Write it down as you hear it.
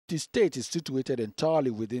Ekiti State is situated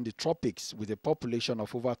entirely within the tropics with a population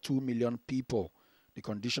of over 2 million people. The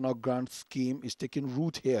Conditional Grants Scheme is taking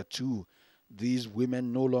root here too. These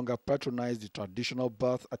women no longer patronize the traditional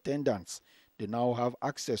birth attendants. They now have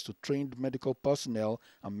access to trained medical personnel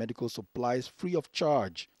and medical supplies free of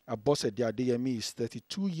charge. Abosede Adeyemi is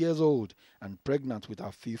 32 years old and pregnant with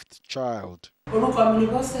her 5th child.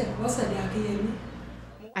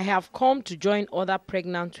 I have come to join other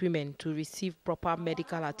pregnant women to receive proper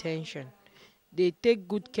medical attention. They take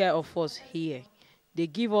good care of us here. They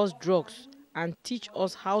give us drugs and teach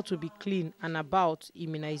us how to be clean and about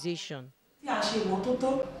immunization.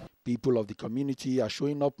 People of the community are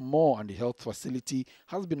showing up more, and the health facility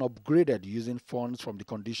has been upgraded using funds from the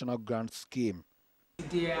Conditional Grants Scheme.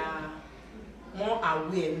 They are more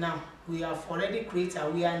aware now. We have already created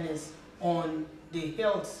awareness on the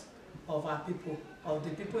health of our people, of the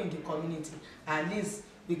people in the community. At least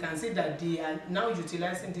we can see that they are now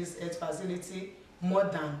utilizing this health facility more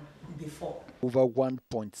than before. Over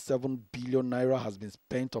 1.7 billion naira has been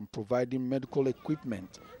spent on providing medical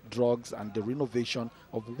equipment, drugs, and the renovation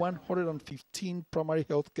of 115 primary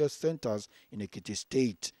healthcare centers in Ekiti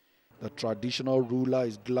State. The traditional ruler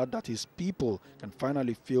is glad that his people can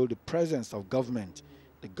finally feel the presence of government.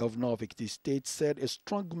 The governor of Ekiti State said a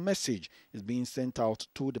strong message is being sent out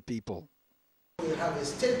to the people. We have a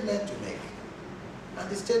statement to make, and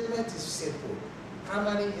the statement is simple.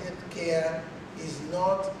 Primary health care is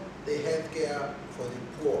not the health care for the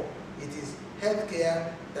poor. It is health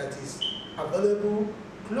care that is available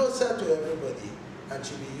closer to everybody and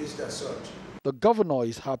should be used as such. The governor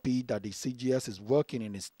is happy that the CGS is working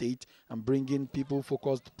in his state and bringing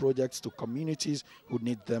people-focused projects to communities who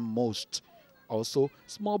need them most. Also,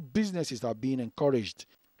 small businesses are being encouraged.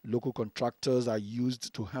 Local contractors are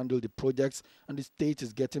used to handle the projects, and the state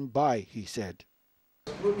is getting by, he said.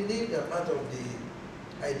 We believe that part of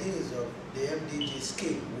the ideas of the MDG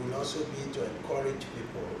scheme will also be to encourage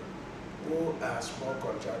people who are small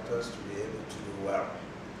contractors to be able to do well.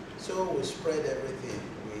 So we spread everything.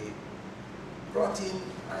 We brought in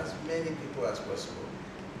as many people as possible.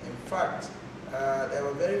 In fact, there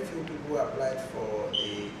were very few people who applied for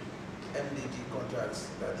the MDG contracts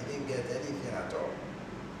that didn't get anything at all.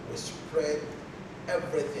 We spread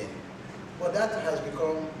everything. But that has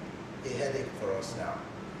become a headache for us now,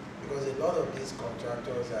 because a lot of these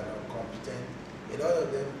contractors are not competent. A lot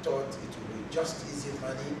of them thought it would be just easy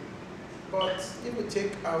money. But if we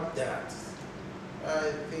take out that,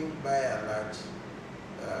 I think by and large,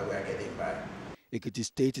 we are getting by. Ekiti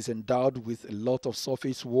State is endowed with a lot of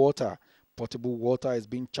surface water. Potable water is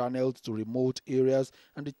being channeled to remote areas,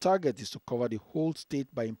 and the target is to cover the whole state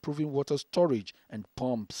by improving water storage and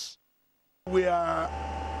pumps. We are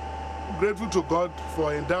grateful to God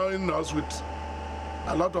for endowing us with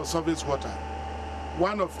a lot of surface water.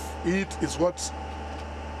 One of it is what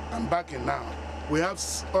I'm backing now. We have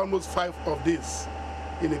almost 5 of these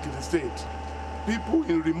in Ekiti State. People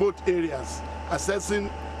in remote areas accessing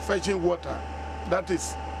fetching water, that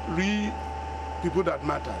is real people that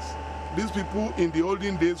matters. These people in the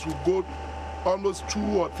olden days would go almost 2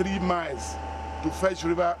 or 3 miles to fetch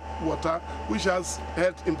river water, which has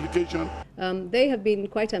health implications. They have been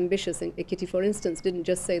quite ambitious. In Ekiti, for instance, didn't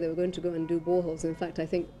just say they were going to go and do boreholes. In fact, I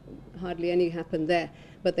think hardly any happened there.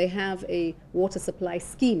 But they have a water supply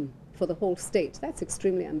scheme for the whole state. That's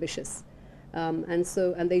extremely ambitious.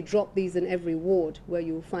 And they drop these in every ward where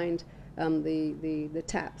you'll find the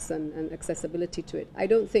taps and accessibility to it. I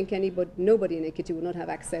don't think nobody in Ekiti will not have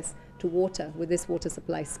access to water with this water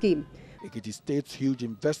supply scheme. Ekiti State's huge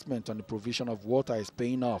investment on the provision of water is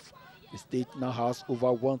paying off. The state now has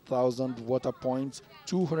over 1,000 water points,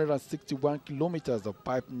 261 kilometers of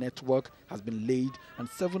pipe network has been laid, and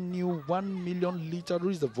 7 new 1 million litre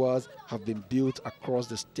reservoirs have been built across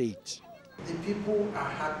the state. The people are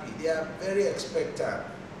happy, they are very expectant,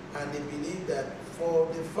 and they believe that for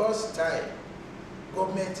the first time,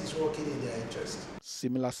 government is working in their interest.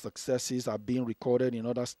 Similar successes are being recorded in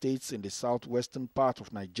other states in the southwestern part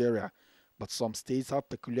of Nigeria, but some states have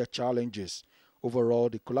peculiar challenges. Overall,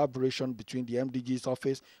 the collaboration between the MDG's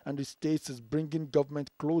office and the states is bringing government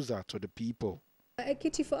closer to the people.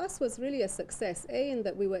 Ekiti for us was really a success, in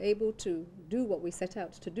that we were able to do what we set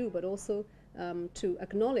out to do, but also to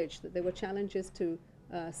acknowledge that there were challenges to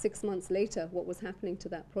 6 months later what was happening to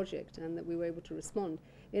that project, and that we were able to respond.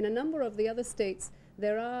 In a number of the other states,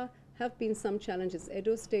 there have been some challenges.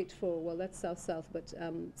 Edo State well, that's south-south, but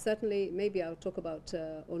certainly maybe I'll talk about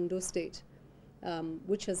Ondo State,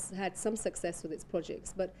 which has had some success with its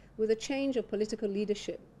projects. But with a change of political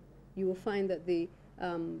leadership, you will find that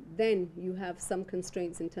then you have some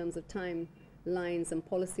constraints in terms of timelines and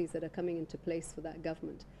policies that are coming into place for that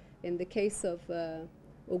government. In the case of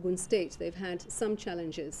Ogun State, they've had some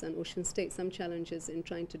challenges, and Osun State some challenges in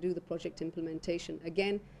trying to do the project implementation.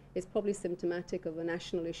 Again, it's probably symptomatic of a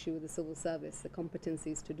national issue with the civil service, the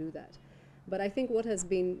competencies to do that. But I think what has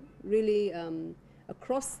been really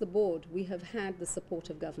across the board, we have had the support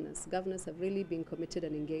of governors. Governors have really been committed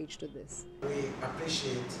and engaged with this. We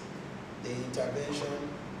appreciate the intervention.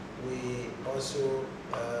 We also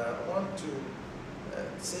want to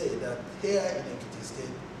say that here in Ekiti State,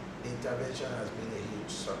 the intervention has been a huge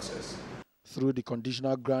success. Through the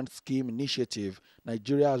Conditional Grants Scheme initiative,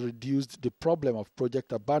 Nigeria has reduced the problem of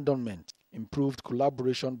project abandonment, improved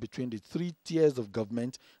collaboration between the three tiers of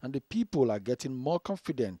government, and the people are getting more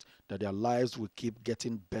confident that their lives will keep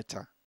getting better.